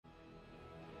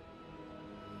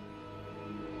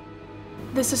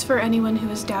This is for anyone who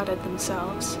has doubted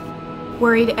themselves,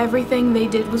 worried everything they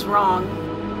did was wrong,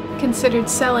 considered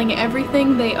selling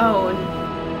everything they own,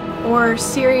 or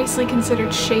seriously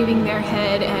considered shaving their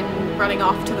head and running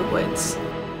off to the woods.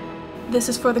 This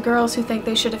is for the girls who think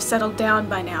they should have settled down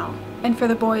by now, and for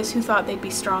the boys who thought they'd be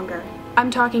stronger. I'm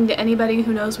talking to anybody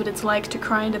who knows what it's like to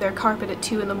cry into their carpet at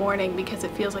 2 in the morning because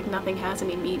it feels like nothing has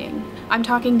any meaning. I'm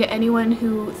talking to anyone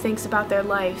who thinks about their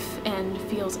life and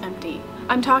feels empty.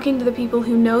 I'm talking to the people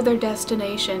who know their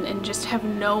destination and just have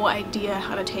no idea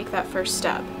how to take that first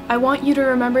step. I want you to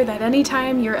remember that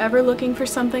anytime you're ever looking for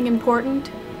something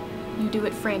important, you do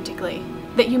it frantically.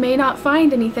 That you may not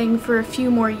find anything for a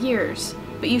few more years,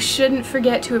 but you shouldn't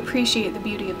forget to appreciate the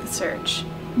beauty of the search.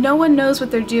 No one knows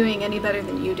what they're doing any better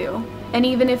than you do. And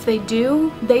even if they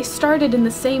do, they started in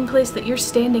the same place that you're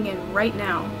standing in right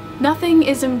now. Nothing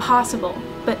is impossible,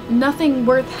 but nothing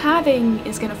worth having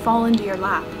is gonna fall into your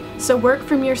lap. So work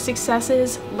from your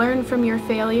successes, learn from your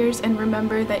failures, and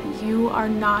remember that you are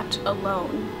not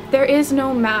alone. There is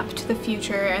no map to the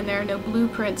future, and there are no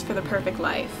blueprints for the perfect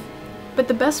life. But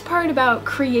the best part about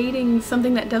creating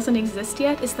something that doesn't exist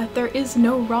yet is that there is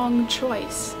no wrong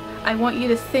choice. I want you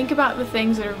to think about the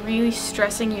things that are really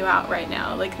stressing you out right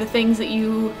now, like the things that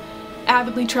you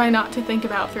avidly try not to think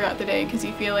about throughout the day because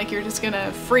you feel like you're just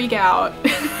gonna freak out.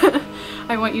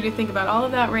 I want you to think about all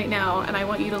of that right now, and I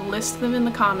want you to list them in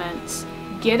the comments,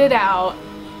 get it out,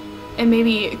 and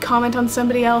maybe comment on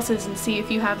somebody else's and see if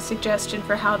you have a suggestion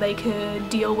for how they could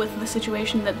deal with the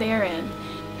situation that they're in.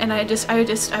 And I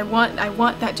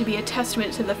want that to be a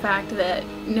testament to the fact that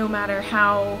no matter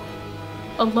how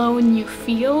alone you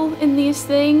feel in these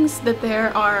things, that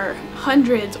there are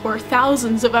hundreds or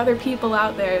thousands of other people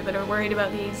out there that are worried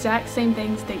about the exact same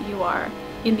things that you are,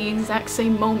 in the exact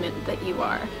same moment that you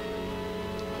are.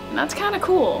 And that's kind of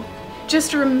cool.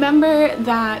 Just remember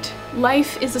that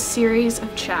life is a series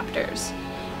of chapters,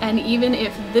 and even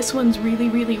if this one's really,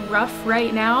 really rough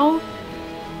right now,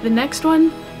 the next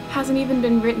one hasn't even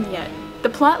been written yet. The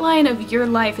plotline of your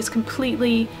life is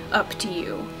completely up to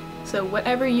you. So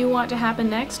whatever you want to happen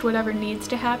next, whatever needs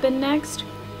to happen next,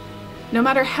 no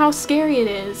matter how scary it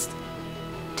is,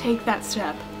 take that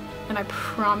step, and I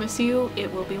promise you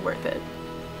it will be worth it.